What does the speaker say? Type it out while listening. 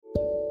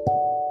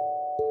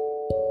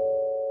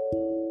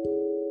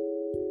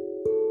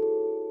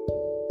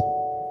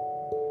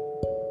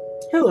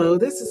Hello,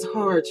 this is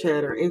Hard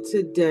Chatter, and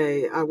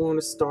today I want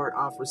to start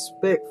off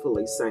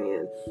respectfully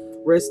saying,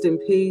 rest in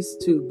peace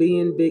to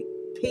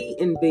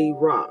PnB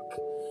Rock.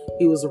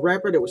 He was a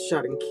rapper that was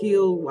shot and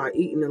killed while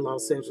eating in a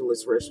Los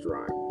Angeles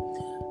restaurant.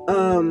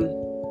 Um,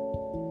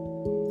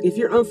 if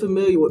you're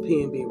unfamiliar with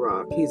PnB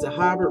Rock, he's a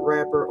hybrid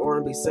rapper,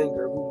 R&B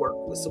singer who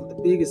worked with some of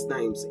the biggest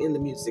names in the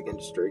music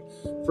industry,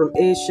 from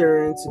Ed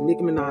Sheeran to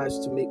Nicki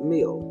Minaj to Meek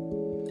Mill.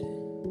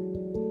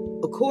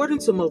 According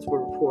to multiple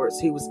reports,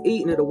 he was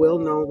eating at a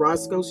well-known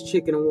Roscoe's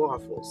Chicken and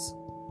Waffles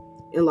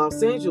in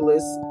Los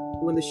Angeles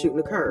when the shooting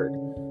occurred.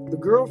 The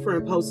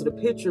girlfriend posted a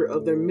picture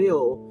of their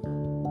meal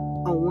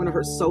on one of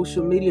her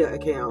social media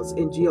accounts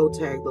and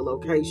geotagged the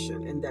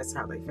location, and that's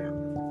how they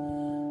found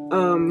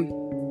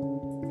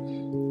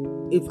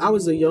it. If I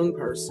was a young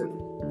person,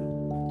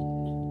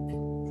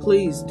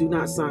 please do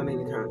not sign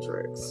any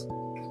contracts.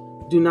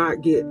 Do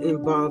not get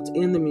involved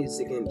in the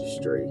music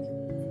industry.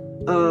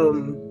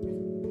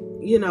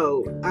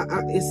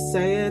 It's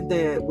sad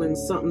that when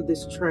something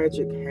this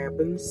tragic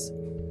happens,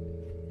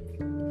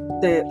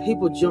 that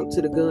people jump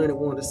to the gun and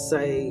want to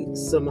say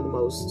some of the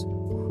most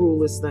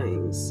cruelest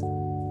things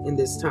in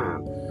this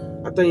time.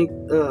 I think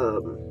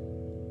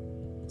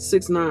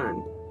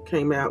 6ix9ine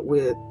came out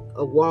with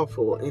a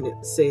waffle and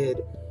it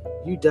said,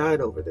 "You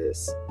died over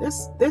this."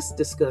 That's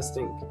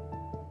disgusting.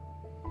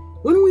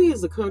 When we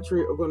as a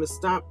country are going to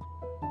stop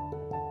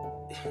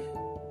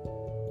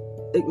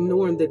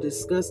ignoring the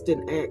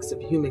disgusting acts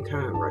of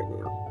humankind right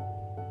now?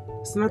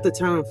 It's not the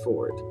time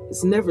for it.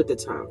 It's never the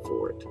time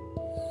for it.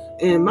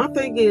 And my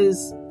thing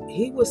is,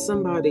 he was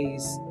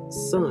somebody's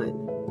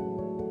son,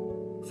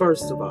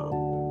 first of all.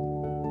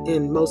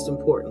 And most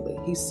importantly,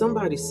 he's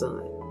somebody's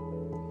son.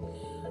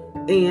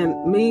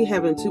 And me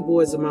having two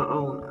boys of my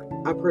own,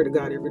 I pray to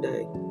God every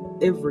day,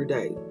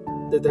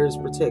 that there's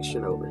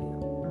protection over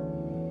him.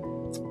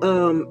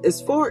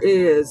 As far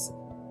as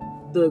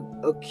the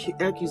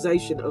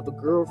accusation of the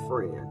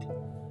girlfriend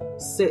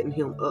setting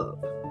him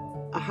up,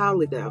 I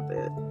highly doubt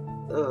that.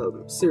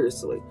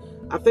 Seriously.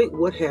 I think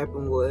what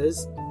happened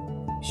was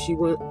she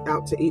went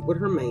out to eat with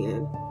her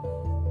man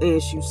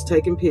and she was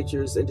taking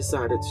pictures and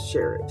decided to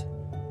share it.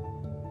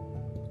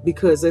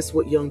 Because that's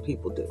what young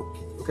people do,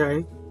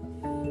 okay?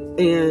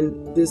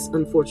 And this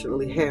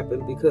unfortunately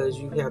happened because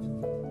you have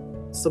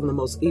some of the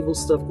most evil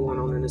stuff going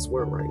on in this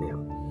world right now.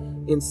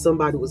 And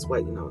somebody was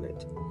waiting on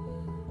it.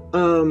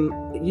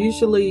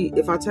 Usually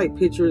if I take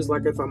pictures,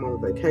 like if I'm on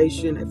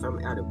vacation, if I'm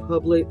out in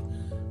public,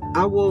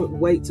 I won't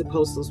wait to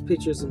post those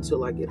pictures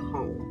until I get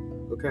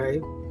home,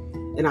 okay?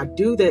 And I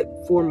do that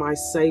for my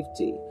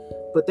safety,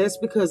 but that's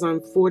because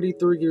I'm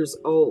 43 years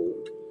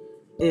old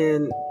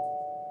and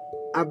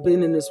I've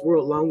been in this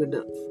world long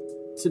enough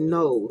to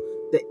know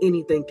that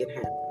anything can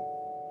happen,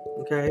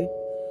 okay?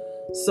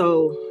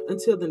 So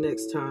until the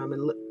next time,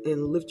 and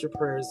lift your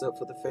prayers up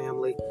for the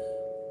family.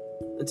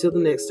 Until the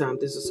next time,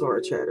 this is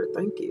Hard Chatter.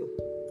 Thank you.